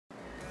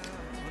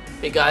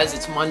Hey guys,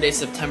 it's Monday,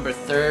 September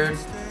 3rd,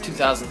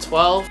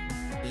 2012.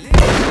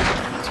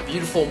 It's a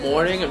beautiful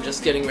morning. I'm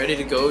just getting ready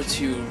to go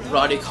to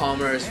Roddy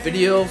Colmer's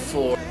video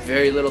for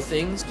Very Little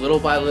Things. Little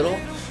by little, I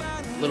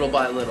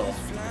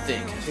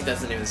think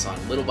that's the name of the song,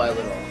 Little by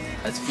Little.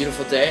 It's a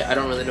beautiful day. I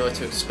don't really know what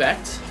to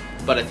expect,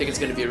 but I think it's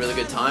going to be a really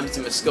good time. It's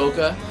in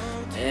Muskoka,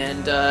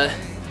 and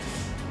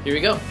here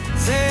we go.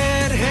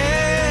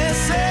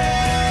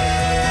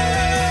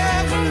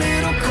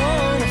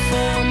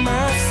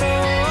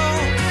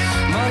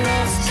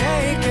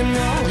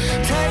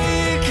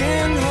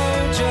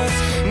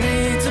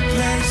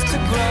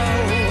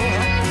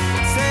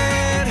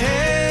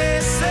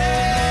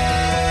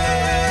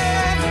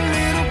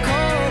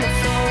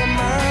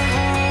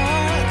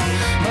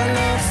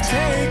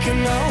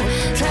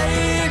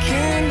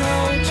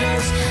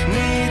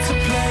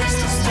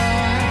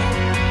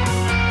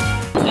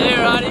 Hey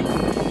Roddy,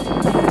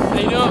 how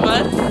you doing,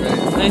 bud?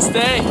 Nice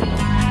day.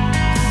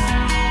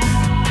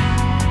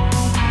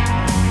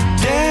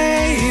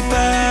 Day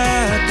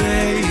by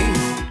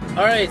day.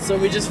 Alright, so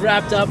we just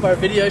wrapped up our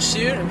video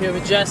shoot. I'm here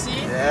with Jesse.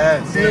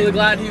 Yes. I'm really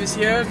glad he was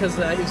here because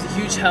he was a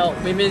huge help.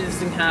 We made this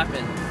thing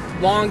happen.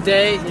 Long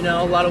day, you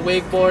know, a lot of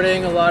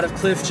wakeboarding, a lot of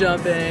cliff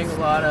jumping, a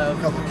lot of...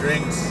 A couple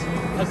drinks.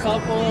 A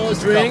couple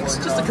drinks,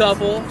 just a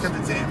couple. Kept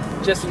the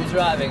team. Jesse was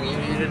driving, you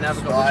didn't have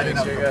a couple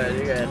drinks, you're good,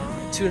 you're good.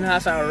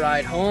 2.5 hour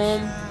ride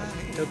home,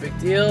 no big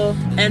deal.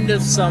 End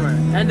of summer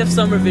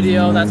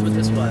video, that's what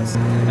this was.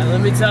 And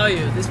let me tell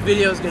you, this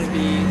video is gonna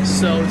be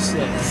so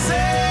sick.